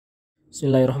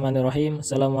Bismillahirrahmanirrahim.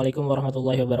 Assalamualaikum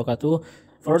warahmatullahi wabarakatuh.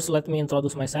 First, let me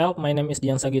introduce myself. My name is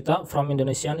Dian Sagita from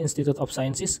Indonesian Institute of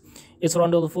Sciences. It's a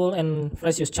wonderful and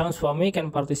precious chance for me can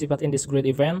participate in this great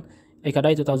event,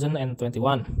 ICADAI 2021.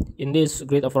 In this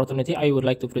great opportunity, I would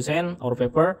like to present our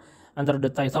paper under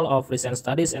the title of Recent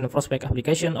Studies and Prospect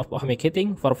Application of ohmic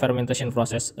heating for Fermentation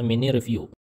Process, a mini review.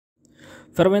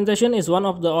 Fermentation is one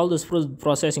of the oldest food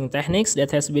processing techniques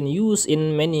that has been used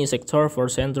in many sectors for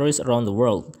centuries around the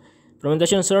world.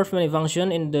 Fermentation serves many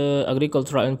functions in the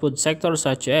agricultural input sector,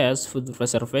 such as food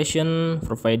preservation,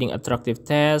 providing attractive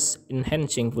taste,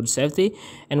 enhancing food safety,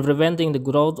 and preventing the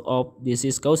growth of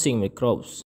disease-causing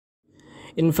microbes.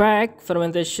 In fact,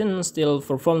 fermentation still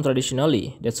performed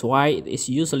traditionally. That's why it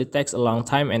usually takes a long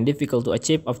time and difficult to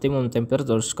achieve optimum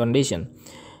temperature condition.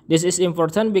 This is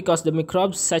important because the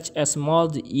microbes such as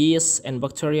mold, yeast, and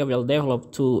bacteria will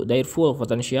develop to their full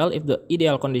potential if the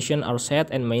ideal conditions are set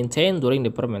and maintained during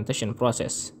the fermentation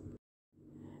process.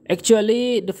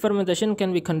 Actually, the fermentation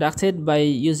can be conducted by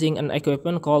using an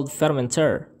equipment called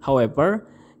fermenter. However,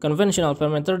 conventional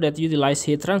fermenters that utilize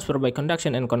heat transfer by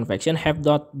conduction and convection have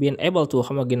not been able to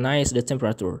homogenize the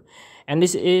temperature. And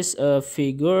this is a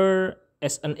figure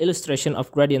as an illustration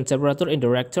of gradient temperature in the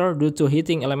reactor due to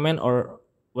heating element or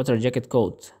water jacket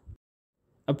coat.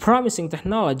 A promising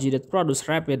technology that produces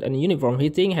rapid and uniform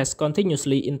heating has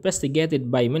continuously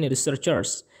investigated by many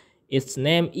researchers. Its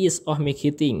name is ohmic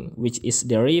heating, which is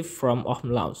derived from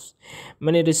Ohm laws.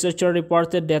 Many researchers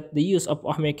reported that the use of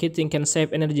ohmic heating can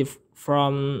save energy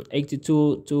from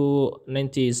 82 to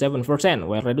 97%,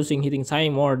 while reducing heating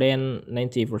time more than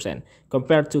 90%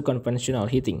 compared to conventional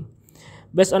heating.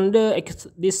 Based on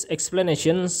these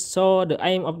explanations, so the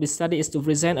aim of this study is to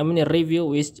present a mini review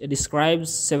which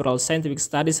describes several scientific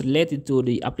studies related to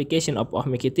the application of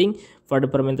ohmic heating for the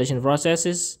fermentation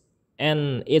processes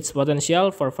and its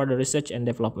potential for further research and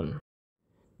development.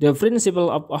 The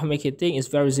principle of ohmic heating is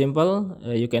very simple.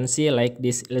 You can see like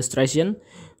this illustration.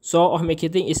 So ohmic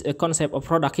heating is a concept of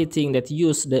product heating that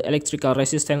uses the electrical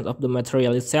resistance of the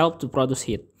material itself to produce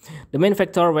heat. The main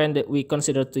factor when we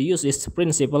consider to use this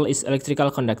principle is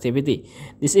electrical conductivity.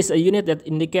 This is a unit that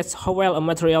indicates how well a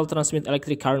material transmits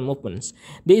electric current movements.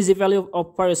 The easy value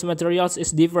of various materials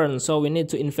is different, so we need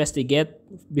to investigate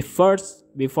first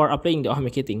before applying the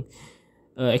ohmic heating.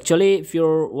 Actually,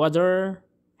 pure water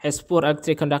has poor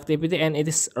electric conductivity and it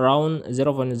is around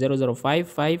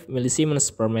 0.0055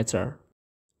 millisiemens per meter.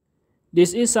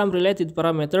 This is some related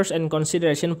parameters and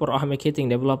consideration for ohmic heating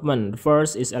development. The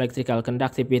first is electrical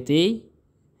conductivity,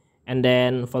 and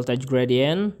then voltage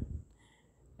gradient,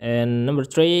 and number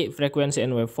 3, frequency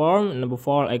and waveform, number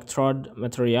 4, electrode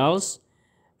materials,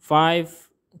 5,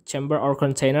 chamber or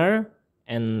container,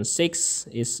 and 6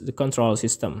 is the control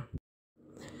system.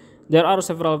 There are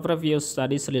several previous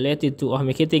studies related to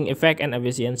ohmic heating effect and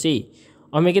efficiency.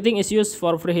 Ohmic heating is used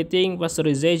for preheating,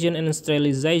 pasteurization, and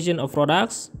sterilization of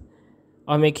products.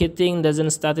 Ohmic heating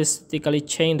doesn't statistically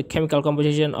change the chemical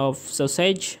composition of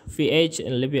sausage, pH,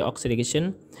 and lipid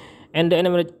oxidation, and the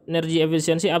energy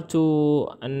efficiency up to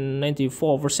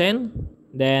 94%.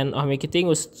 Then ohmic heating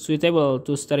was suitable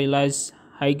to sterilize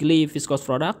highly viscous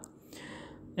product,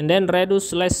 and then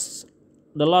reduce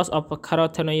the loss of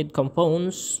carotenoid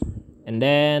compounds, and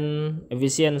then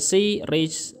efficiency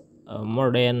reached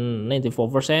more than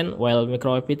 94%, while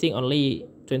microheating only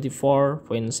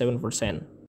 24.7%.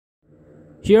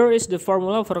 Here is the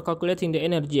formula for calculating the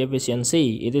energy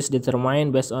efficiency. It is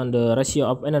determined based on the ratio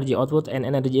of energy output and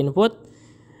energy input.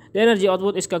 The energy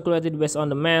output is calculated based on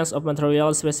the mass of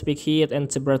material, specific heat, and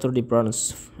temperature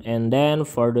difference. And then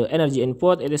for the energy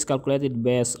input, it is calculated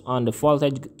based on the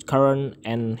voltage, current,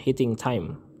 and heating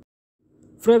time.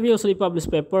 Previously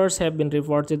published papers have been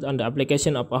reported on the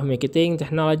application of ohmic heating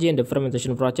technology in the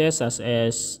fermentation process, such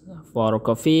as for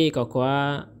coffee,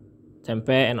 cocoa,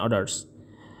 tempeh, and others.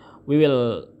 We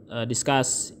will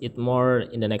discuss it more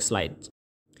in the next slide.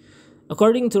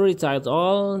 According to the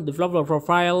title, the flavor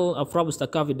profile of Robusta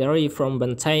coffee derived from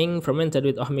Banteng fermented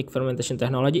with ohmic fermentation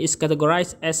technology is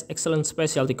categorized as excellent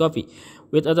specialty coffee,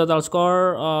 with a total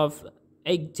score of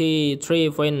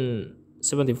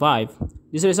 83.75.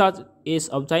 This result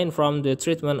is obtained from the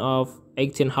treatment of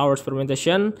 18 hours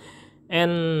fermentation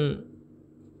and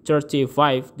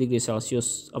 35 degrees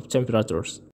Celsius of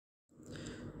temperatures.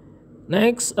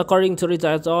 Next, according to the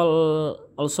title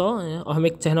also,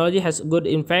 ohmic technology has good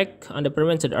impact on the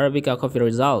fermented Arabica coffee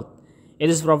result.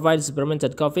 It provides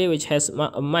fermented coffee which has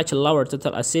a much lower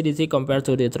total acidity compared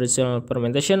to the traditional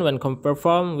fermentation when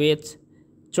performed with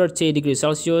 30 degrees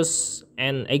Celsius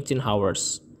and 18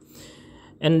 hours.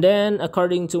 And then,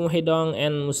 according to Muhidong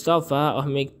and Mustafa,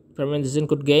 ohmic fermentation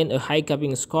could gain a high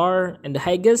cupping score, and the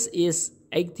highest is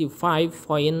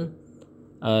 85.25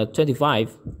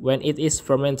 when it is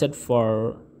fermented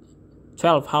for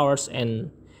 12 hours and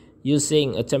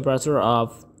using a temperature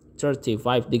of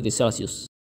 35 degrees Celsius.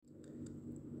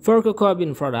 For cocoa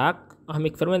bean product,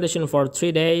 ohmic fermentation for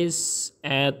 3 days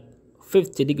at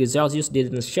 50 degrees Celsius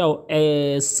didn't show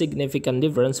a significant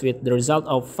difference with the result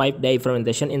of 5-day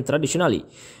fermentation in traditionally.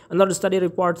 Another study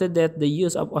reported that the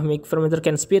use of ohmic fermenter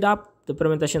can speed up the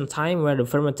fermentation time, where the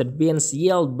fermented beans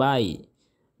yield by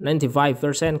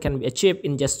 95% can be achieved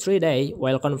in just 3 days,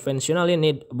 while conventionally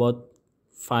need about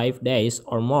 5 days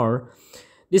or more.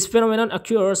 This phenomenon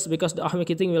occurs because the ohmic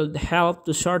heating will help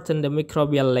to shorten the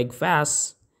microbial lag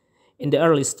phase in the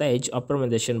early stage of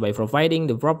fermentation by providing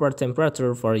the proper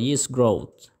temperature for yeast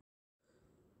growth.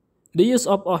 The use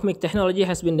of ohmic technology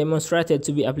has been demonstrated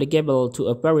to be applicable to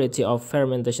a variety of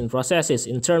fermentation processes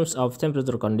in terms of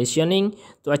temperature conditioning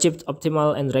to achieve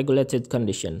optimal and regulated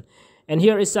condition. And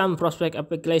here is some prospect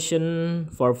application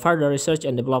for further research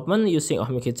and development using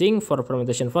ohmic heating for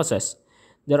fermentation process.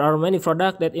 There are many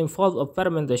products that involve a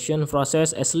fermentation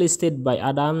process as listed by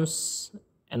Adams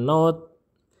and Note,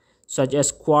 such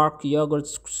as quark, yogurt,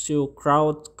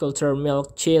 sauerkraut, cultured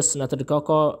milk, cheese, nutted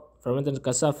cocoa, fermented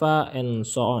cassava, and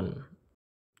so on.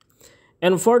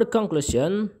 And for the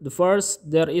conclusion, the first,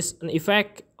 there is an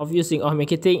effect of using ohmic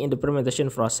heating in the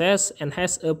fermentation process and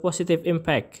has a positive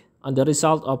impact on the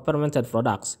result of fermented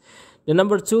products. The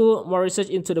number two, more research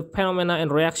into the phenomena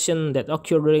and reaction that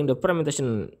occur during the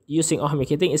fermentation using ohmic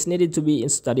heating is needed to be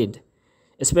studied,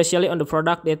 especially on the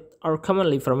products that are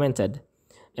commonly fermented.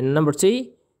 And number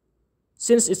three,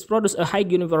 since it produces a high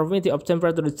uniformity of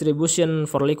temperature distribution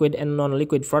for liquid and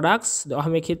non-liquid products, the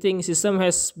ohmic heating system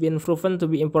has been proven to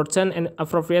be important and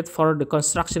appropriate for the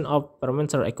construction of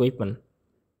fermenter equipment.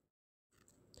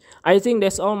 I think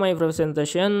that's all my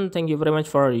presentation. Thank you very much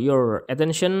for your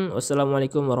attention.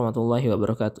 Wassalamualaikum warahmatullahi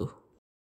wabarakatuh.